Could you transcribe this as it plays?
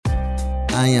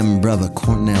I am Brother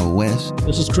Cornell West.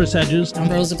 This is Chris Hedges. I'm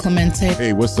Rosa Clemente.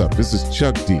 Hey, what's up? This is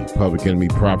Chuck D, Public Enemy,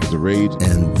 Prophets of Rage.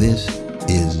 And this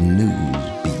is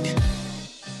Newsbeat.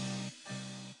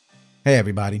 Hey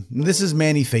everybody, this is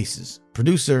Manny Faces,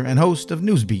 producer and host of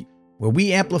Newsbeat, where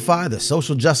we amplify the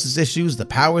social justice issues the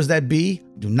powers that be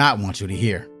do not want you to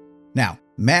hear. Now,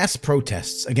 mass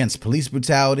protests against police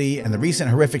brutality and the recent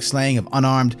horrific slaying of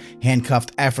unarmed,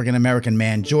 handcuffed African-American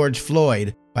man George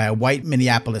Floyd by a white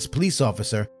Minneapolis police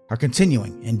officer are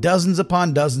continuing in dozens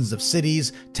upon dozens of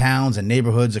cities, towns, and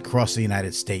neighborhoods across the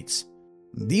United States.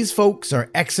 These folks are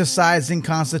exercising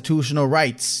constitutional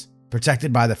rights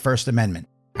protected by the First Amendment,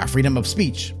 our freedom of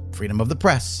speech, freedom of the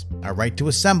press, our right to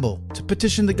assemble, to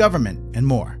petition the government, and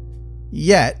more.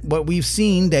 Yet, what we've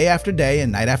seen day after day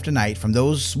and night after night from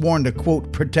those sworn to,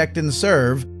 quote, protect and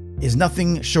serve is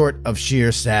nothing short of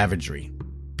sheer savagery.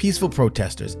 Peaceful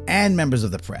protesters and members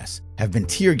of the press have been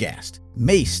tear-gassed,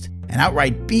 maced, and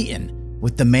outright beaten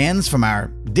with demands from our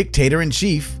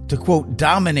dictator-in-chief to, quote,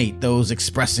 dominate those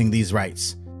expressing these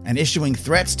rights, and issuing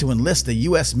threats to enlist the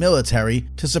U.S. military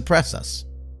to suppress us.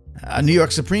 A New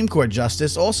York Supreme Court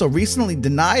justice also recently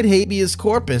denied habeas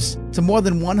corpus to more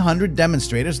than 100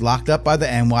 demonstrators locked up by the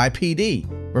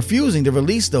NYPD, refusing to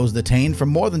release those detained for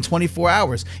more than 24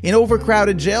 hours in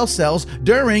overcrowded jail cells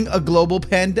during a global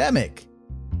pandemic.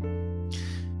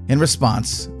 In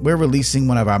response, we're releasing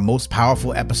one of our most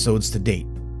powerful episodes to date,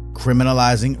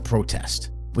 Criminalizing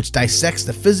Protest, which dissects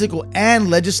the physical and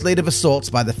legislative assaults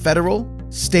by the federal,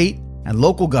 state, and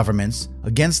local governments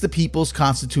against the people's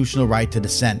constitutional right to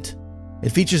dissent.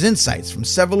 It features insights from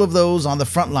several of those on the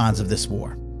front lines of this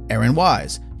war. Erin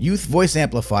Wise, youth voice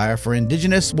amplifier for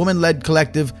Indigenous woman-led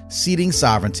collective Seeding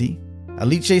Sovereignty,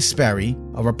 Alice Sperry,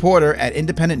 a reporter at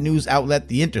independent news outlet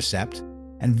The Intercept,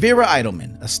 and Vera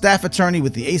Eidelman, a staff attorney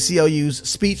with the ACLU's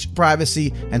Speech,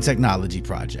 Privacy, and Technology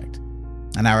Project.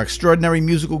 And our extraordinary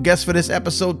musical guest for this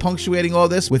episode, punctuating all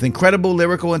this with incredible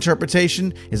lyrical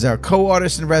interpretation, is our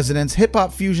co-artist in residence,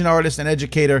 hip-hop fusion artist and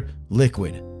educator,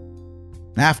 Liquid.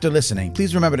 After listening,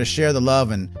 please remember to share the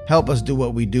love and help us do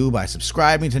what we do by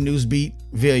subscribing to Newsbeat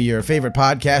via your favorite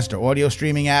podcast or audio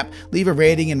streaming app, leave a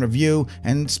rating and review,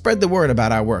 and spread the word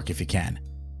about our work if you can.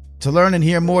 To learn and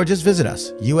hear more, just visit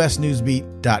us,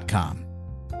 usnewsbeat.com.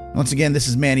 Once again, this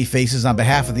is Manny Faces. On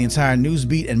behalf of the entire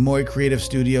Newsbeat and Moy Creative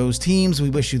Studios teams, we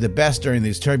wish you the best during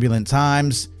these turbulent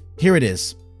times. Here it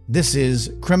is. This is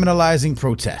Criminalizing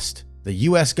Protest, the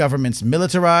U.S. government's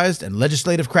militarized and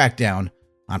legislative crackdown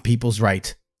on people's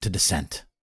right to dissent.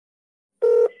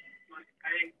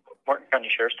 Morton County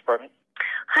Sheriff's Department.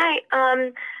 Hi,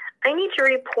 I need to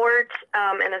report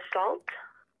an assault.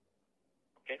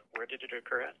 Okay, where did it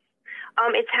occur at?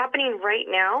 It's happening right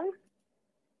now.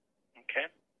 Okay.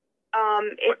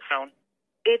 What town?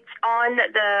 It's on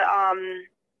the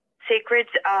Sacred.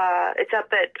 It's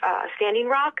up at Standing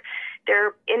Rock.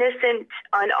 They're innocent,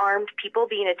 unarmed people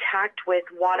being attacked with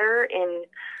water in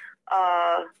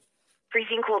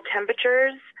freezing cold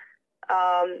temperatures.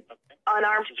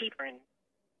 Unarmed people.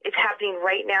 It's happening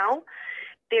right now.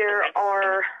 There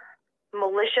are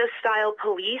militia-style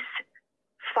police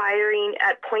firing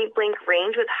at point-blank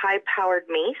range with high-powered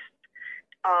mace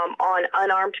on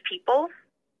unarmed people.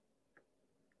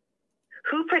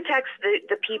 Who protects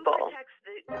the people?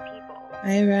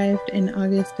 I arrived in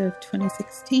August of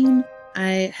 2016.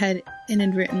 I had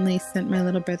inadvertently sent my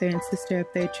little brother and sister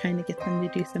up there trying to get them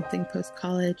to do something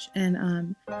post-college,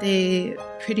 and they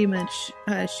pretty much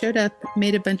showed up,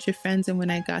 made a bunch of friends, and when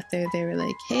I got there, they were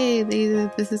like, hey,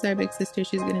 this is our big sister,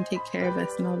 she's going to take care of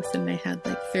us, and all of a sudden I had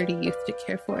like 30 youth to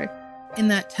care for. In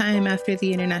that time, after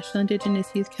the International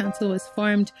Indigenous Youth Council was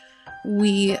formed,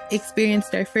 we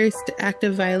experienced our first act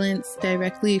of violence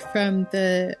directly from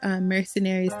the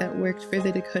mercenaries that worked for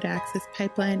the Dakota Access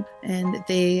Pipeline, and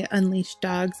they unleashed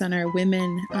dogs on our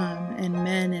women and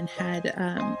men and had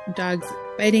dogs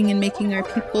biting and making our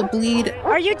people bleed.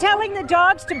 Are you telling the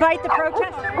dogs to bite the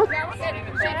protesters?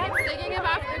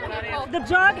 The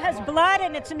dog has blood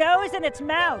in its nose and its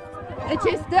mouth. And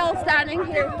she's still standing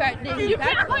here threatening. You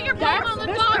can't put your blame on the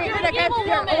dog. You're an evil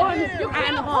woman. You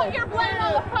can't put your blame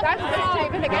on the fucking dog. That's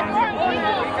mistreatment against your woman.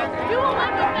 You will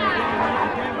not do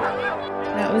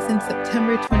that. That was in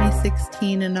September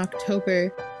 2016. In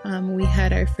October, we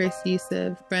had our first use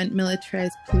of Brent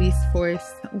militarized police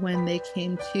force when they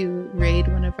came to raid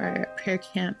one of our prayer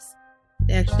camps.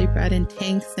 They actually brought in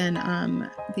tanks and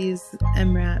these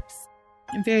MRAPs,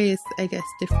 various, I guess,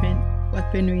 different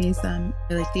weaponries,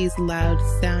 like these loud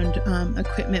sound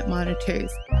equipment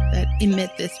monitors that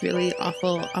emit this really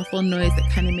awful noise that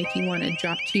kind of make you want to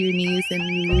drop to your knees and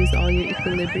you lose all your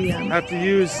equilibrium. I have to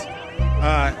use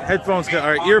headphones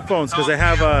or earphones because they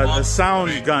have a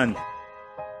sound gun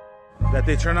that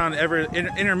they turn on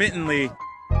intermittently,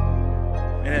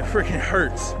 and it freaking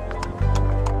hurts.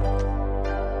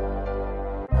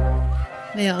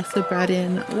 They also brought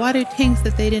in water tanks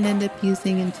that they didn't end up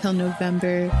using until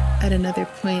November. At another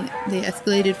point, they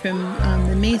escalated from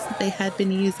the mace that they had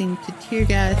been using to tear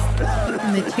gas,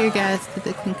 and the tear gas to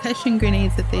the concussion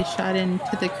grenades that they shot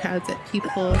into the crowds at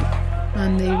people.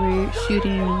 They were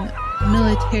shooting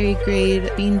military-grade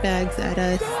beanbags at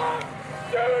us,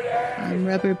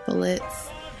 rubber bullets.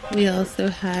 We also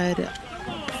had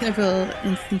several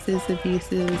instances of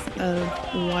uses of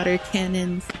water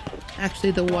cannons.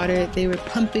 Actually, they were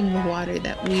pumping the water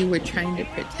that we were trying to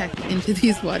protect into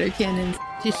these water cannons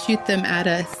to shoot them at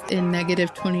us in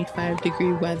negative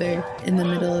 25-degree weather in the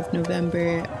middle of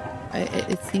November.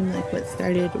 It seemed like what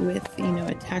started with,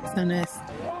 attacks on us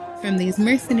from these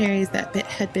mercenaries that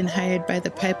had been hired by the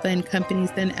pipeline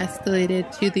companies then escalated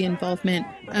to the involvement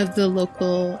of the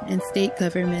local and state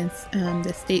governments,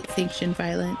 the state-sanctioned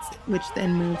violence, which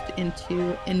then moved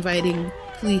into inviting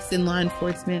police and law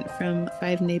enforcement from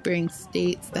 5 neighboring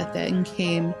states that then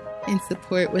came in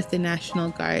support with the National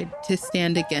Guard to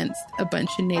stand against a bunch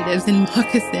of natives in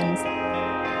moccasins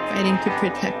fighting to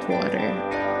protect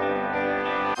water.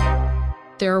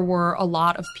 There were a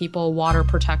lot of people, water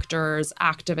protectors,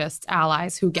 activists,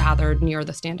 allies, who gathered near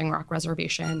the Standing Rock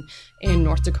Reservation in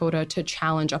North Dakota to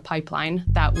challenge a pipeline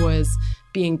that was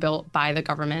being built by the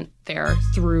government there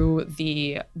through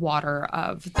the water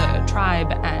of the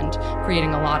tribe and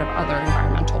creating a lot of other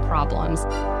environmental problems.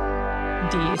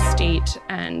 The state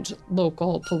and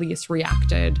local police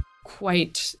reacted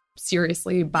quite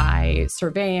seriously by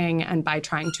surveying and by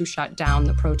trying to shut down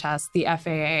the protests. The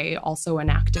FAA also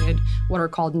enacted what are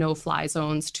called no-fly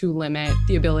zones to limit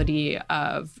the ability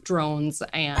of drones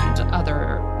and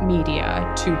other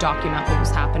media to document what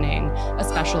was happening,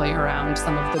 especially around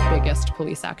some of the biggest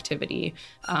police activity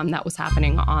that was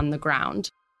happening on the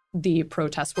ground. The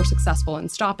protests were successful in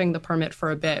stopping the permit for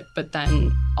a bit, but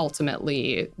then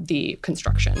ultimately the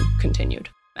construction continued.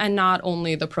 And not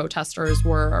only the protesters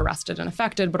were arrested and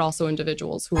affected, but also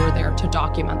individuals who were there to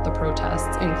document the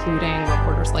protests, including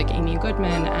reporters like Amy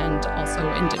Goodman and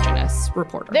also Indigenous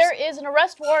reporters. There is an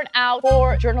arrest warrant out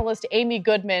for journalist Amy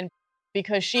Goodman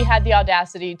because she had the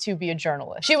audacity to be a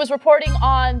journalist. She was reporting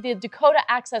on the Dakota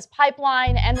Access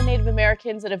Pipeline and the Native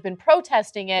Americans that have been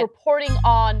protesting it, reporting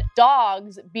on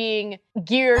dogs being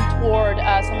geared toward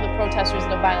some of the protesters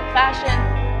in a violent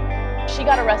fashion. She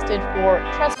got arrested for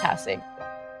trespassing.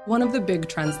 One of the big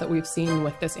trends that we've seen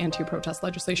with this anti-protest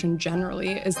legislation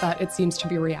generally is that it seems to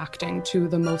be reacting to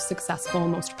the most successful,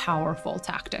 most powerful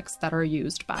tactics that are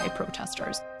used by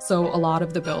protesters. So a lot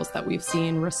of the bills that we've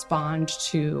seen respond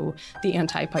to the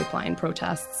anti-pipeline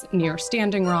protests near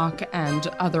Standing Rock and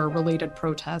other related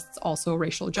protests, also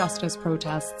racial justice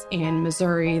protests in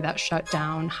Missouri that shut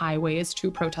down highways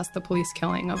to protest the police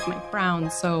killing of Mike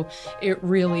Brown. So it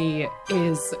really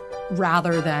is,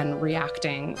 rather than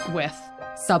reacting with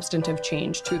substantive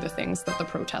change to the things that the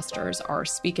protesters are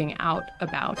speaking out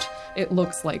about, it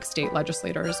looks like state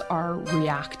legislators are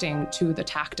reacting to the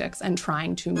tactics and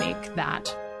trying to make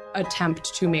that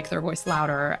attempt to make their voice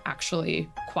louder actually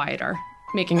quieter,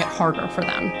 making it harder for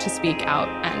them to speak out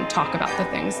and talk about the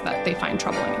things that they find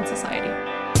troubling in society.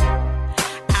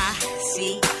 I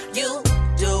see you,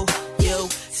 do you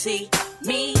see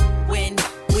me? When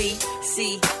we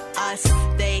see us,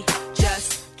 they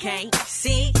just can't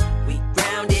see. We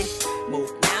grounded,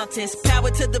 move mountains, power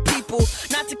to the people.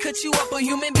 Not to cut you up, but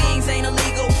human beings ain't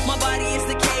illegal. My body is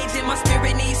the cage and my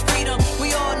spirit needs freedom.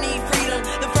 We all need freedom.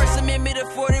 The First Amendment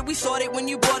afforded, we saw it when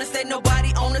you bought us, that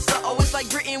nobody owned us. Oh, it's like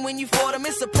Britain when you fought them.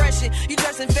 It's oppression. You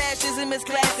dress in fascism, it's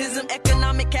classism,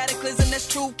 economic cataclysm, that's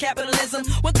true capitalism.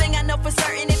 One thing I know for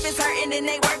certain, if it's hurting, then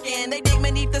they working. They dig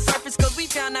beneath the surface, cause we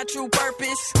found our true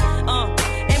purpose.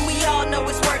 And we all know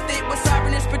it's worth it. We're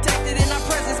sovereign is protected and our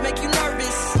presence make you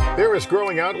nervous. There is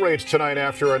growing outrage tonight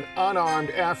after an unarmed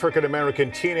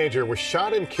African-American teenager was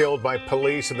shot and killed by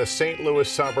police in the St. Louis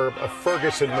suburb of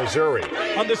Ferguson, Missouri.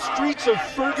 On the streets of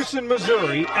Ferguson,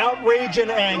 Missouri, outrage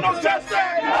and anger.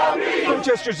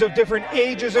 Protesters of different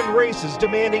ages and races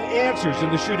demanding answers in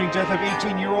the shooting death of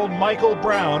 18-year-old Michael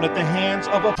Brown at the hands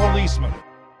of a policeman.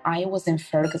 I was in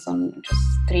Ferguson just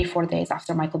 3-4 days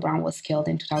after Michael Brown was killed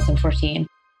in 2014.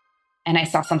 And I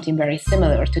saw something very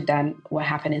similar to then what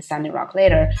happened in Standing Rock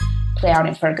later play out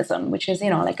in Ferguson, which is,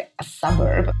 like a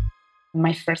suburb.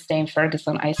 My first day in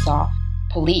Ferguson, I saw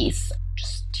police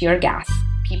just tear gas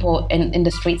people in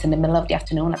the streets in the middle of the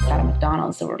afternoon outside of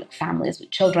McDonald's. There were families with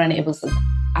children. It was an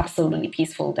absolutely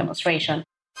peaceful demonstration.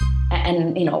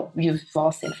 And, you've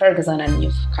all seen Ferguson, and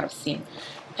you've kind of seen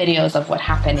videos of what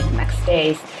happened in the next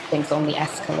days. Things only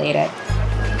escalated.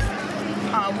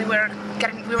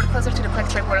 We were closer to the quick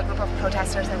trip where a group of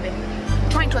protesters had been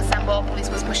trying to assemble. Police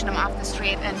was pushing them off the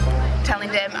street and telling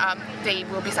them they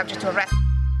will be subject to arrest.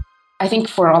 I think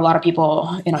for a lot of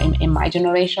people, in my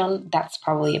generation, that's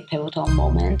probably a pivotal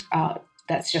moment.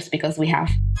 That's just because we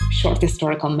have short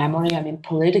historical memory. I mean,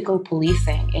 political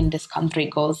policing in this country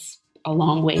goes a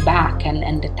long way back,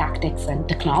 and the tactics and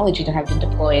technology that have been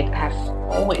deployed have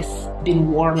always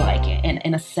been warlike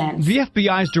in a sense. The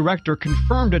FBI's director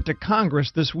confirmed it to Congress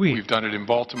this week. We've done it in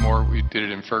Baltimore. We did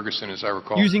it in Ferguson, as I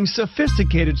recall. Using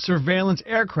sophisticated surveillance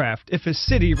aircraft if a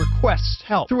city requests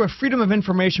help. Through a Freedom of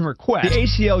Information request, the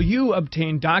ACLU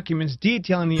obtained documents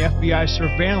detailing the FBI's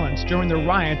surveillance during the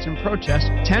riots and protests,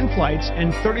 10 flights,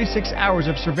 and 36 hours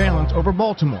of surveillance over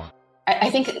Baltimore. I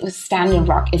think Standing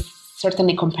Rock is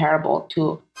certainly comparable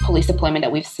to police deployment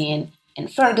that we've seen in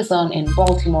Ferguson, in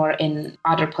Baltimore, in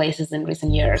other places in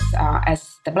recent years,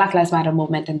 as the Black Lives Matter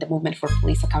movement and the movement for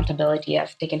police accountability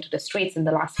have taken to the streets in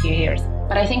the last few years.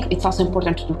 But I think it's also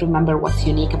important to remember what's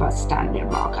unique about Standing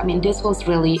Rock. I mean, this was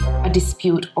really a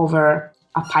dispute over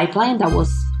a pipeline that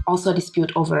was also a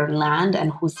dispute over land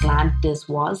and whose land this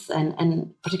was,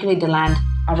 and particularly the land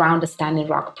around the Standing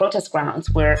Rock protest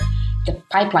grounds where the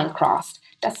pipeline crossed.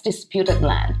 That's disputed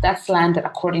land. That's land that,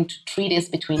 according to treaties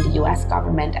between the U.S.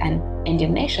 government and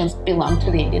Indian nations, belonged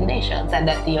to the Indian nations, and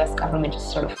that the U.S. government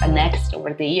just sort of annexed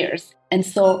over the years. And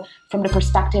so, from the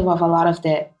perspective of a lot of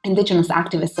the indigenous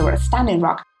activists who were at Standing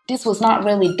Rock, this was not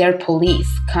really their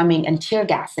police coming and tear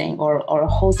gassing or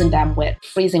hosing them with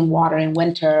freezing water in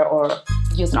winter or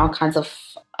using all kinds of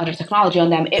other technology on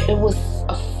them. It was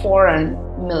a foreign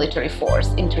military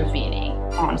force intervening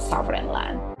on sovereign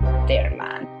land, their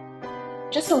land.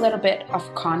 Just a little bit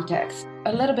of context.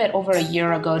 A little bit over a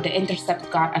year ago, The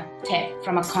Intercept got a tip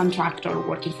from a contractor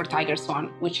working for Tiger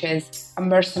Swan, which is a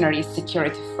mercenary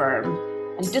security firm.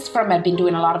 And this firm had been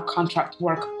doing a lot of contract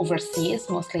work overseas,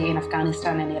 mostly in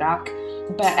Afghanistan and Iraq.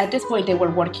 But at this point, they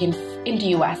were working in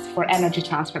the US for Energy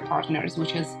Transfer Partners,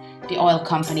 which is the oil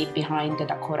company behind the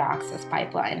Dakota Access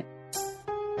Pipeline.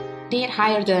 They had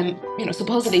hired them,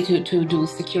 supposedly to do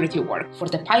security work for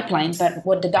the pipeline. But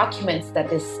what the documents that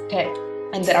this tip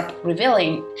ended up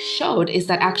revealing showed is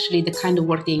that actually the kind of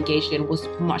work they engaged in was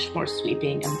much more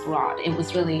sweeping and broad. It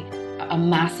was really a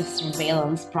massive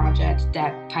surveillance project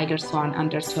that Tiger Swan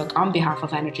undertook on behalf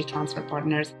of Energy Transfer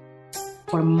Partners.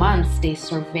 For months, they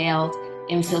surveilled,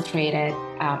 infiltrated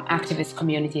activist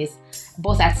communities,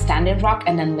 both at Standing Rock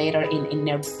and then later in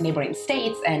neighboring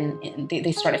states, and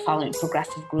they started following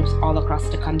progressive groups all across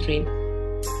the country.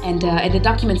 And the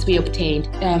documents we obtained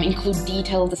include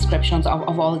detailed descriptions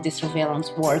of all of this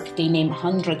surveillance work. They name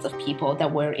hundreds of people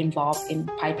that were involved in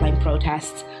pipeline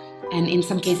protests. And in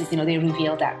some cases, they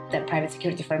revealed that the private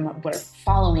security firm were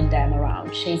following them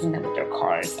around, chasing them with their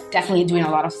cars, definitely doing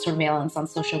a lot of surveillance on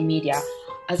social media,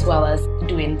 as well as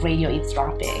doing radio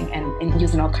eavesdropping and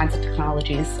using all kinds of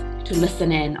technologies to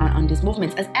listen in on these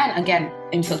movements, and again,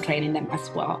 infiltrating them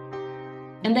as well.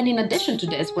 And then in addition to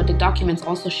this, what the documents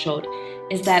also showed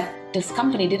is that this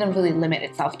company didn't really limit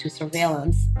itself to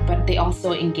surveillance, but they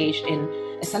also engaged in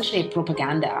essentially a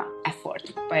propaganda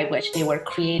effort by which they were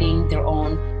creating their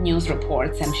own news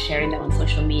reports and sharing them on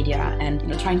social media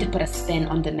and trying to put a spin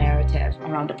on the narrative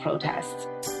around the protests.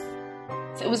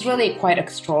 So it was really quite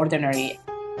extraordinary.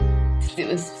 It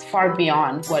was far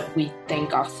beyond what we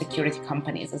think of security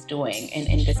companies as doing in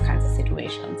these kinds of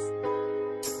situations.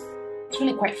 It's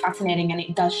really quite fascinating, and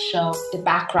it does show the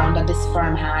background that this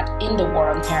firm had in the war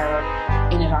on terror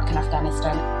in Iraq and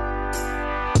Afghanistan.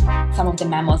 Some of the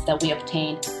memos that we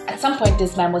obtained, at some point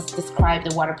these memos describe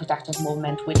the water protective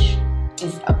movement, which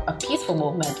is a peaceful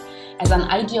movement, as an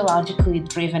ideologically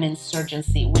driven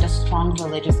insurgency with a strong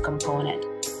religious component.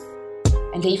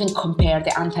 And they even compare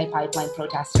the anti-pipeline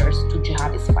protesters to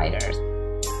jihadist fighters.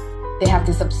 They have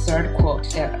this absurd quote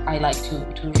that I like to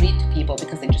read to people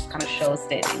because it just kind of shows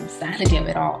the insanity of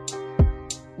it all,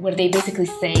 where they basically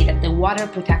say that the water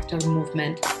protector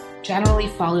movement generally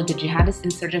followed the jihadist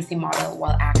insurgency model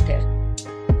while active.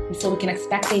 And so we can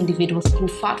expect the individuals who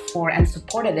fought for and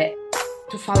supported it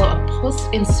to follow a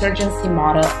post-insurgency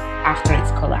model after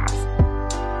its collapse.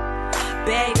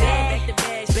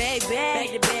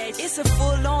 It's a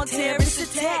full-on terrorist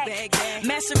attack.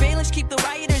 Mass surveillance keep the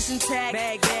rioters intact.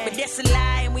 But that's a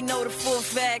lie and we know the full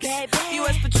facts.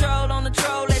 U.S. patrol on the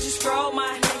troll as you scroll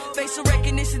my facial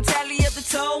recognition tally up the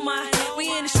toll my.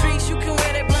 We in the streets, you can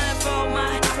wear that blindfold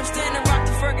my. From Standing Rock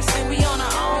to Ferguson, we on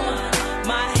our own.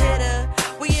 My head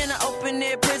up, we in an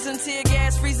open-air prison, tear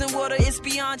gas, freezing water, it's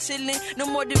beyond. beyond chilling. No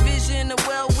more division, the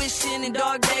well-wishing. In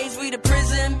dark days, we the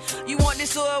prism. You want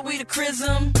this oil, we the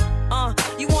chrism.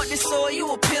 You want this soil,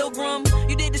 you a pilgrim.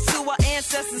 You did this to our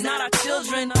ancestors, not our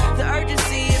children. The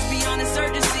urgency is beyond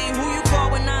insurgency. Who you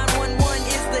call when 911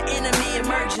 is the enemy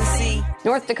emergency.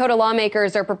 North Dakota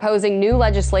lawmakers are proposing new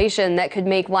legislation that could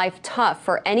make life tough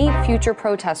for any future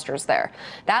protesters there.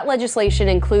 That legislation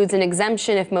includes an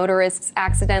exemption if motorists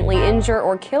accidentally injure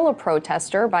or kill a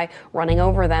protester by running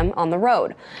over them on the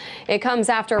road. It comes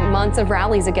after months of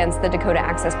rallies against the Dakota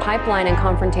Access Pipeline and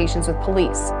confrontations with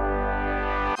police.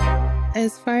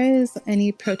 As far as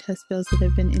any protest bills that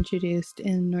have been introduced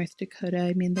in North Dakota,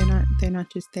 I mean, they're not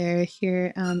just there.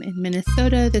 Here in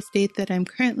Minnesota, the state that I'm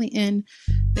currently in,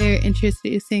 they're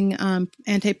introducing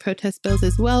anti-protest bills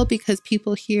as well because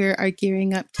people here are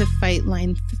gearing up to fight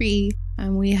Line 3.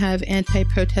 We have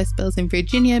anti-protest bills in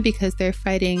Virginia because they're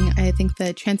fighting, I think,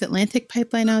 the transatlantic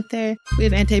pipeline out there. We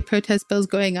have anti-protest bills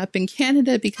going up in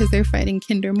Canada because they're fighting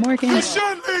Kinder Morgan. You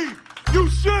should leave! You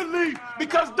should leave!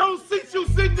 Because those seats you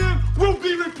sit in will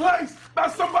be replaced by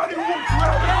somebody who will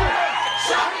shut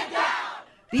it down!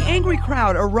 The angry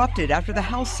crowd erupted after the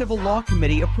House Civil Law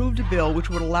Committee approved a bill which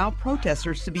would allow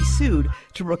protesters to be sued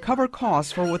to recover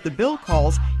costs for what the bill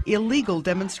calls illegal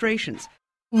demonstrations.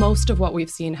 Most of what we've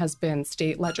seen has been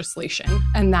state legislation,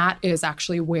 and that is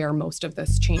actually where most of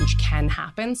this change can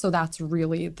happen. So that's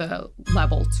really the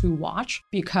level to watch,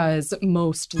 because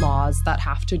most laws that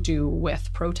have to do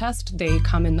with protest, they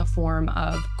come in the form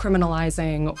of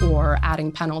criminalizing or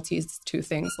adding penalties to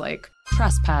things like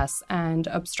trespass and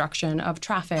obstruction of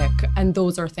traffic. And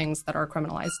those are things that are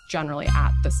criminalized generally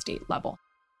at the state level.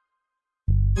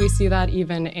 We see that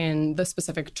even in the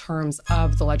specific terms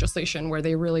of the legislation, where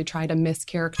they really try to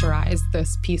mischaracterize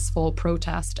this peaceful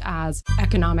protest as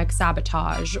economic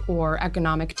sabotage or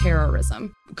economic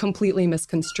terrorism, completely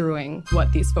misconstruing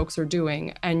what these folks are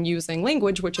doing and using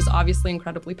language, which is obviously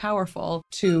incredibly powerful,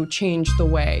 to change the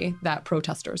way that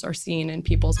protesters are seen in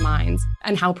people's minds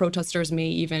and how protesters may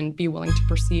even be willing to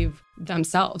perceive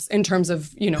themselves in terms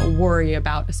of, worry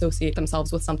about associate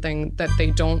themselves with something that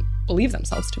they don't believe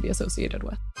themselves to be associated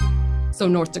with. So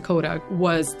North Dakota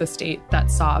was the state that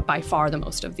saw by far the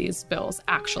most of these bills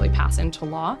actually pass into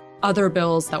law. Other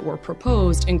bills that were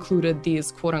proposed included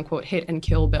these quote unquote hit and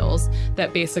kill bills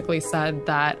that basically said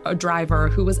that a driver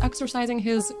who was exercising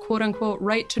his quote unquote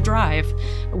right to drive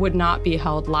would not be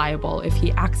held liable if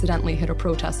he accidentally hit a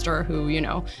protester who,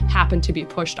 happened to be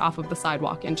pushed off of the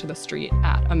sidewalk into the street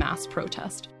at a mass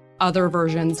protest. Other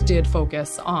versions did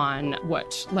focus on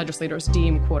what legislators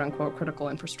deem quote-unquote critical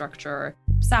infrastructure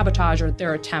sabotage, or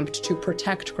their attempt to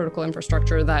protect critical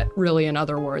infrastructure that really, in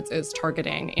other words, is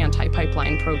targeting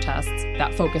anti-pipeline protests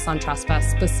that focus on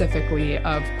trespass specifically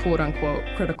of quote-unquote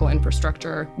critical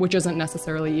infrastructure, which isn't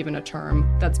necessarily even a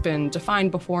term that's been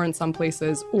defined before in some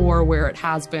places, or where it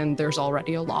has been, there's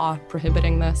already a law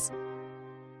prohibiting this.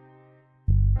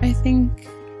 I think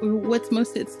what's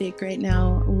most at stake right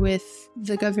now with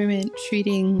the government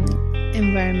treating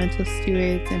environmental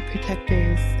stewards and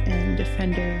protectors and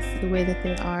defenders the way that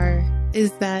they are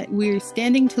is that we're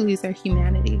standing to lose our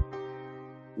humanity.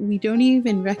 We don't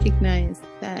even recognize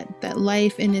that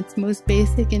life in its most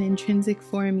basic and intrinsic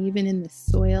form, even in the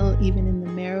soil, even in the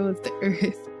marrow of the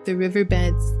earth, the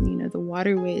riverbeds, the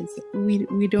waterways,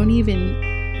 we don't even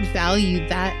value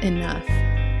that enough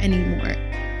anymore.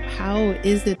 How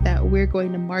is it that we're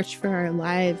going to march for our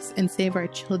lives and save our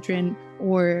children,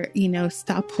 or,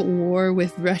 stop a war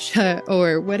with Russia,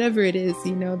 or whatever it is,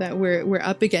 that we're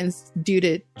up against due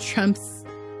to Trump's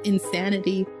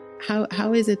insanity?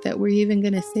 How is it that we're even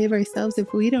going to save ourselves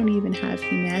if we don't even have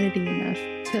humanity enough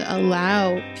to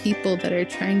allow people that are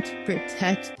trying to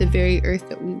protect the very earth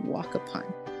that we walk upon?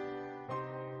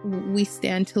 We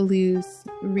stand to lose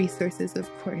resources, of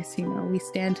course, we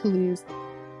stand to lose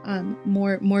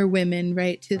more women,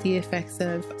 right, to the effects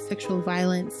of sexual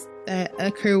violence that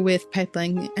occur with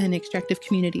pipeline and extractive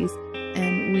communities.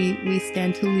 And we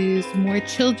stand to lose more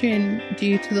children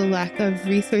due to the lack of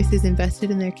resources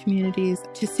invested in their communities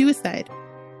to suicide.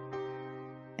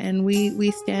 And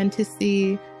we stand to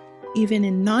see, even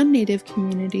in non-Native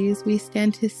communities, we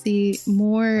stand to see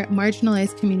more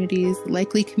marginalized communities,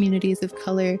 likely communities of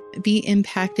color, be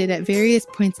impacted at various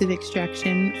points of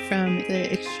extraction, from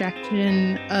the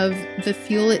extraction of the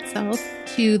fuel itself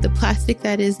to the plastic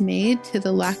that is made, to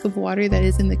the lack of water that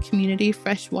is in the community,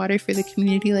 fresh water for the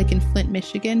community like in Flint,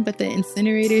 Michigan. But the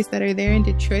incinerators that are there in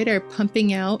Detroit are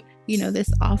pumping out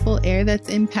this awful air that's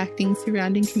impacting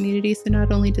surrounding communities. So not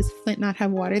only does Flint not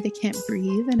have water, they can't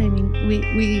breathe. And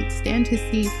we stand to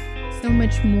see so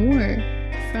much more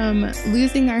from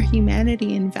losing our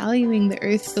humanity and valuing the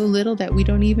earth so little that we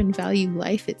don't even value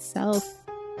life itself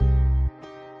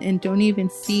and don't even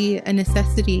see a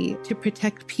necessity to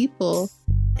protect people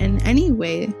in any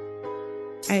way.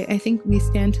 I think we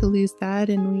stand to lose that,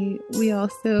 and we're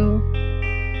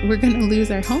going to lose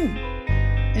our home.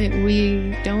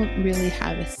 We don't really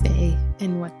have a say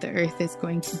in what the earth is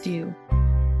going to do.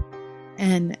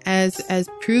 And as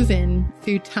proven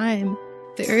through time,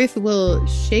 the earth will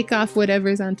shake off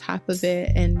whatever's on top of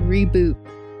it and reboot.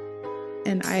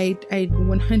 And I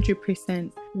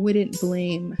 100% wouldn't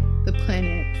blame the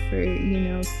planet for,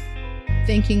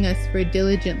 thanking us for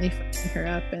diligently fucking her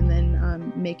up and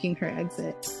then making her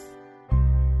exit.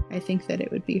 I think that it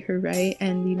would be her right,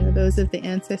 and those of the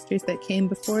ancestors that came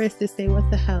before us to say, what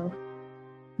the hell?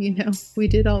 We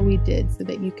did all we did so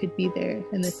that you could be there,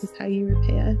 and this is how you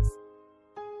repay us.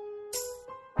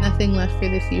 Nothing left for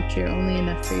the future, only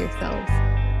enough for yourselves.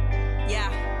 Yeah.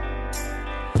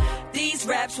 These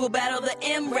raps will battle the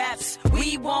M-raps.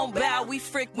 We won't bow, we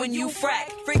frick when you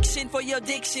frack. Friction for your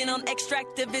diction on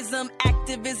extractivism.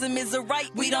 Activism is a right,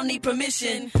 we don't need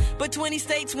permission. But 20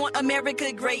 states want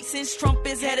America great. Since Trump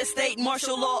is head of state,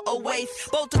 martial law awaits.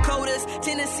 Both Dakotas,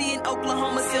 Tennessee, and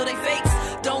Oklahoma seal their fates.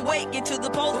 Don't wait, get to the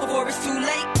polls before it's too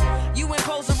late. You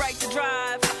impose a right to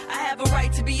drive, I have a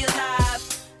right to be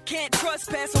alive. Can't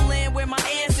trespass on land where my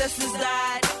ancestors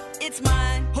died. It's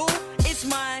mine, who? It's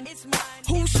mine.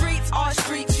 Whose streets are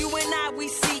streets? You and I, we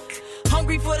seek.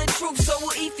 Hungry for the truth, so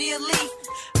we'll eat the elite.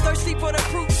 Thirsty for the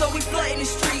proof, so we flood in the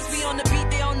streets. We on the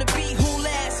beat, they on the beat. Who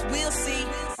last? We'll see.